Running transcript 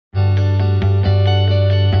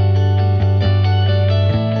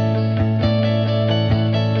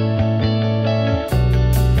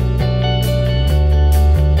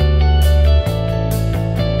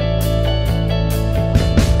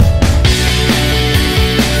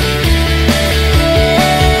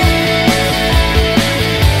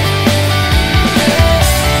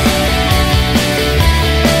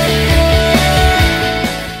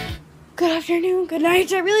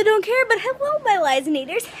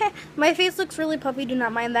Lizenators. My face looks really puffy. Do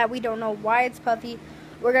not mind that. We don't know why it's puffy.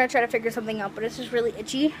 We're going to try to figure something out, but it's just really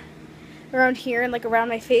itchy around here and like around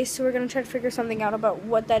my face. So we're going to try to figure something out about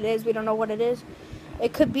what that is. We don't know what it is.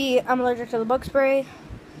 It could be I'm allergic to the bug spray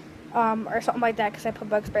or something like that because I put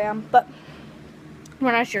bug spray on, but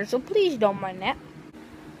we're not sure. So please don't mind that.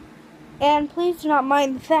 And please do not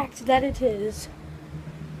mind the fact that it is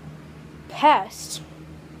past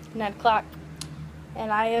 9 o'clock.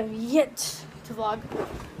 And I have yet to vlog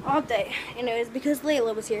all day. And it was because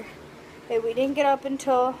Layla was here. And we didn't get up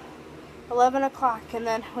until 11 o'clock. And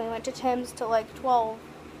then we went to Tim's till like 12.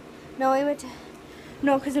 No,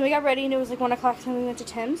 because then we got ready and it was like 1 o'clock. So then we went to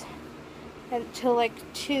Tim's until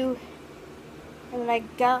like 2. And then I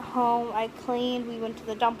got home, I cleaned, we went to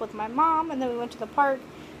the dump with my mom. And then we went to the park.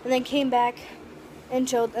 And then came back and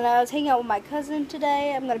chilled. And I was hanging out with my cousin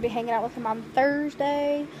today. I'm going to be hanging out with him on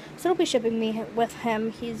Thursday. So don't be shipping me with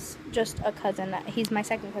him. He's just a cousin. He's my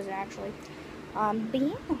second cousin, actually. But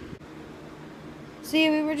yeah. So yeah,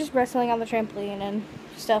 we were just wrestling on the trampoline and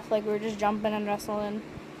stuff. Like, we were just jumping and wrestling.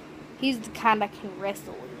 He's the kind that can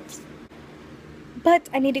wrestle. But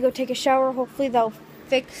I need to go take a shower. Hopefully they'll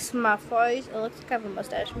fix my face. It looks like I have a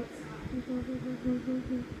mustache.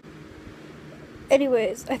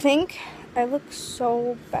 Anyways, I think I look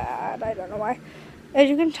so bad. I don't know why. As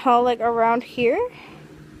you can tell, like around here,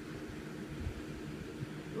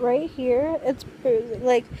 right here, it's bruising.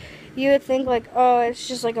 Like, you would think like, oh, it's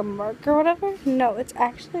just like a mark or whatever. No, it's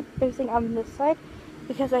actually bruising on this side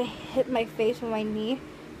because I hit my face with my knee.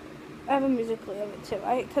 I have a Musical.ly of it too.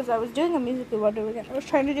 Because I was doing a Musical.ly one day again. I was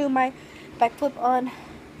trying to do my backflip on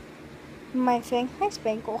my thing. Hi,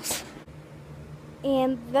 Spankles.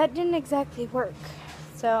 And that didn't exactly work.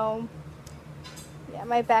 So, yeah,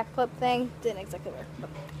 my backflip thing didn't exactly work.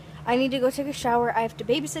 But I need to go take a shower. I have to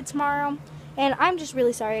babysit tomorrow. And I'm just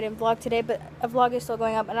really sorry I didn't vlog today. But a vlog is still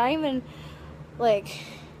going up. And I even, like,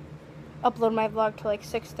 upload my vlog to, like,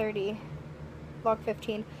 6:30. Vlog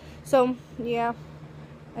 15. So, yeah.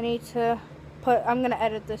 I need to I'm going to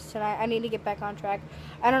edit this tonight. I need to get back on track.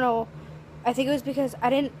 I don't know. I think it was because I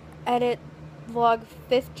didn't edit vlog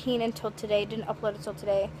 15 until today. Didn't upload it until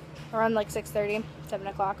today around like 6:30, 7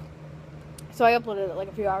 o'clock. So I uploaded it like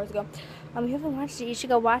a few hours ago. If you haven't watched it, you should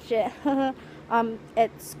go watch it.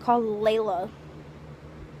 It's called Layla.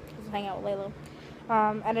 Just hang out with Layla.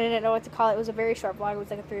 And I didn't know what to call it. It was a very short vlog. It was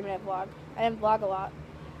like a 3-minute vlog. I didn't vlog a lot.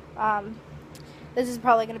 This is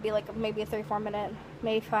probably going to be like maybe a 3-4 minute,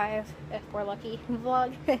 maybe 5 if we're lucky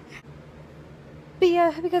vlog. But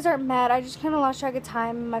yeah, you guys aren't mad. I just kind of lost track of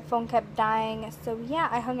time. My phone kept dying. So yeah,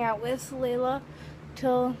 I hung out with Layla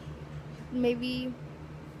till maybe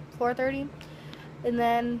 4:30. And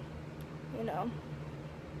then, you know,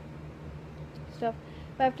 stuff.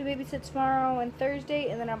 I have to babysit tomorrow and Thursday.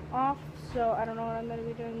 And then I'm off. So I don't know what I'm going to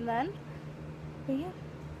be doing then. But yeah.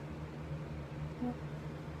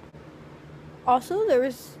 Also, there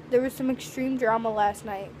was some extreme drama last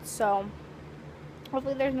night. So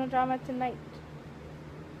hopefully there's no drama tonight.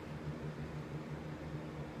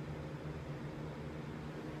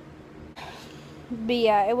 But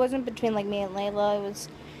yeah, it wasn't between like me and Layla. It was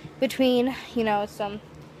between, you know, some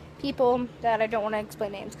people that I don't want to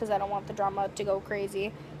explain names because I don't want the drama to go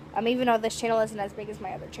crazy. Even though this channel isn't as big as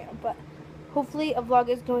my other channel, but hopefully a vlog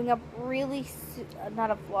is going up really soon.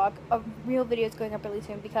 Not a vlog, a real video is going up really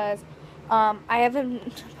soon because I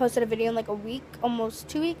haven't posted a video in like a week, almost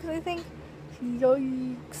 2 weeks, I think.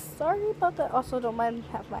 Yikes! Sorry about that. Also, don't mind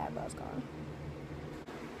half my eyebrows gone.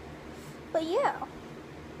 But yeah.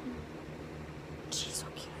 She's so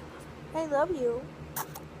cute. I love you.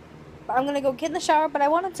 But I'm gonna go get in the shower, but I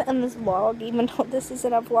wanted to end this vlog, even though this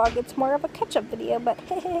isn't a vlog. It's more of a catch-up video, but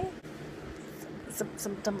hey.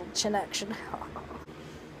 Some dumb little chin action.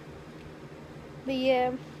 But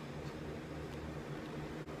yeah.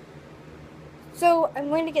 So, I'm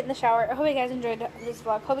going to get in the shower. I hope you guys enjoyed this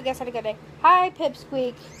vlog. Hope you guys had a good day. Hi,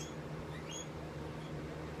 Pipsqueak.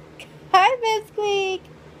 Hi, Pipsqueak.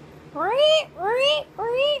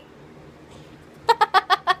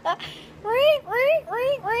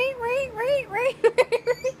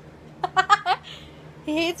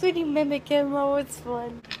 He hates when you mimic him. Oh, it's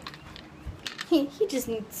fun. He just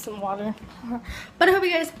needs some water. But I hope you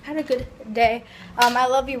guys had a good day. I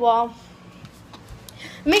love you all.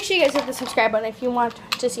 Make sure you guys hit the subscribe button if you want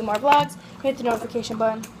to see more vlogs. Hit the notification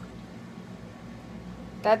button.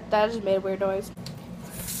 That just made a weird noise.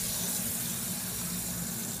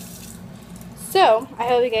 So, I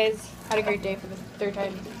hope you guys had a great day for the 3rd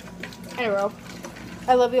time in a row.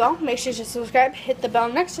 I love you all. Make sure to subscribe. Hit the bell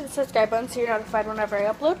next to the subscribe button so you're notified whenever I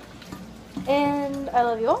upload. And I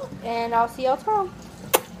love you all. And I'll see y'all tomorrow.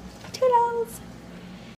 Toodles!